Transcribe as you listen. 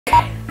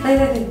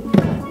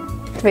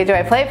Wait, do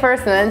I play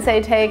first and then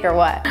say take or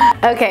what?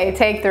 Okay,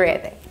 take 3, I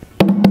think.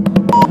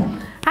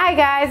 Hi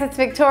guys, it's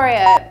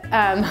Victoria.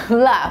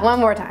 One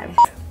more time.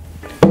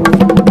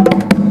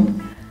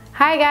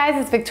 Hi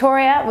guys, it's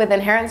Victoria with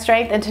Inherent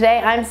Strength, and today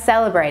I'm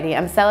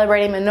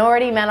celebrating.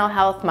 Minority Mental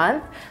Health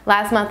Month.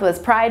 Last month was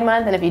Pride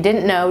Month, and if you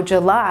didn't know,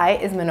 July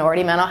is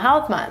Minority Mental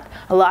Health Month.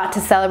 A lot to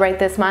celebrate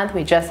this month.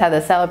 We just had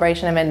the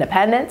celebration of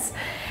independence,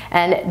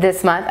 and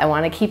this month I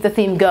want to keep the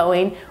theme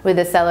going with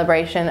the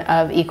celebration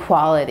of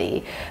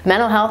equality.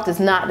 Mental health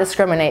does not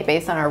discriminate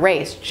based on our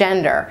race,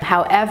 gender.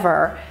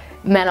 However,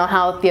 mental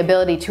health, the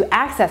ability to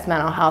access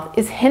mental health,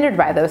 is hindered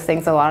by those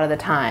things a lot of the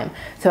time.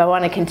 So I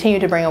want to continue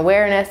to bring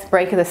awareness,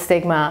 break the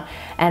stigma,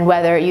 and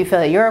whether you feel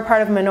that you're a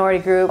part of a minority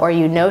group or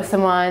you know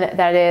someone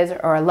that is,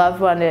 or a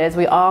loved one that is,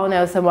 we all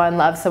know someone,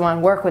 love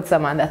someone, work with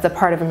someone that's a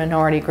part of a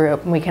minority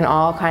group, and we can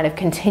all kind of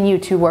continue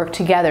to work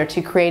together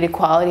to create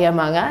equality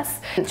among us.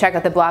 Check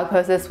out the blog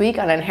post this week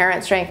on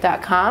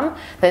inherentstrength.com.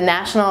 The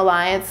National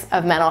Alliance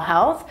of Mental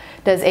Health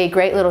does a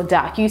great little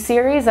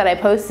docu-series that I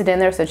posted in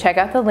there, so check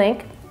out the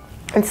link.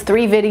 It's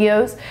 3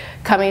 videos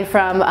coming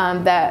from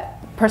that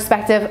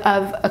perspective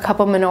of a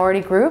couple minority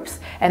groups,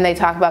 and they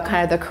talk about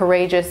kind of the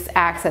courageous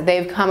acts that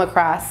they've come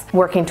across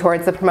working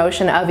towards the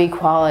promotion of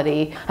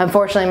equality.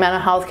 Unfortunately,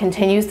 mental health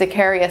continues to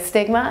carry a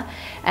stigma,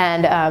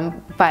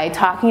 and by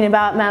talking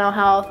about mental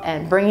health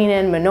and bringing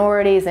in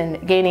minorities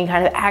and gaining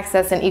kind of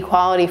access and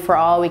equality for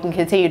all, we can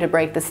continue to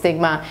break the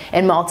stigma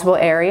in multiple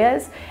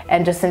areas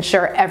and just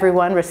ensure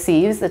everyone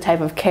receives the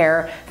type of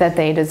care that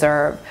they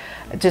deserve.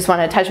 Just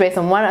want to touch base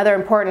on one other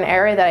important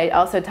area that I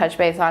also touch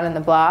base on in the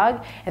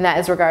blog, and that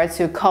is regards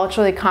to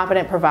culturally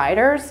competent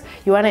providers.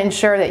 You want to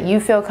ensure that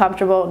you feel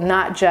comfortable,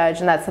 not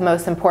judged, and that's the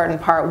most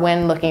important part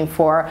when looking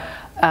for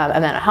a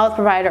mental health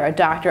provider, a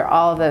doctor,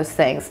 all of those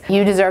things.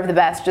 You deserve the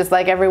best just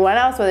like everyone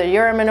else, whether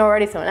you're a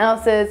minority, someone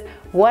else is,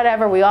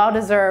 whatever, we all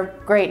deserve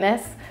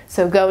greatness.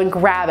 So go and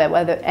grab it,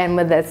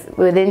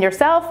 within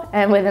yourself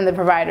and within the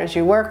providers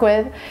you work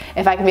with.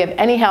 If I can be of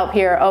any help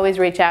here, always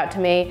reach out to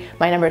me.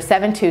 My number is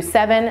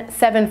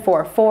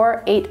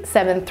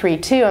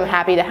 727-744-8732. I'm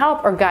happy to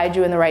help or guide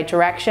you in the right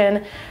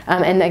direction.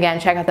 And again,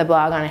 check out the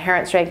blog on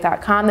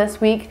inherentstrength.com this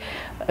week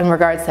in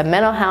regards to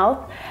mental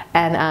health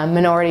and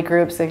minority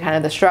groups and kind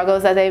of the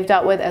struggles that they've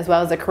dealt with, as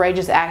well as the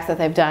courageous acts that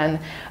they've done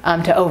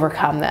to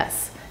overcome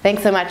this.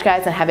 Thanks so much,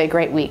 guys, and have a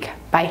great week.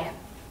 Bye.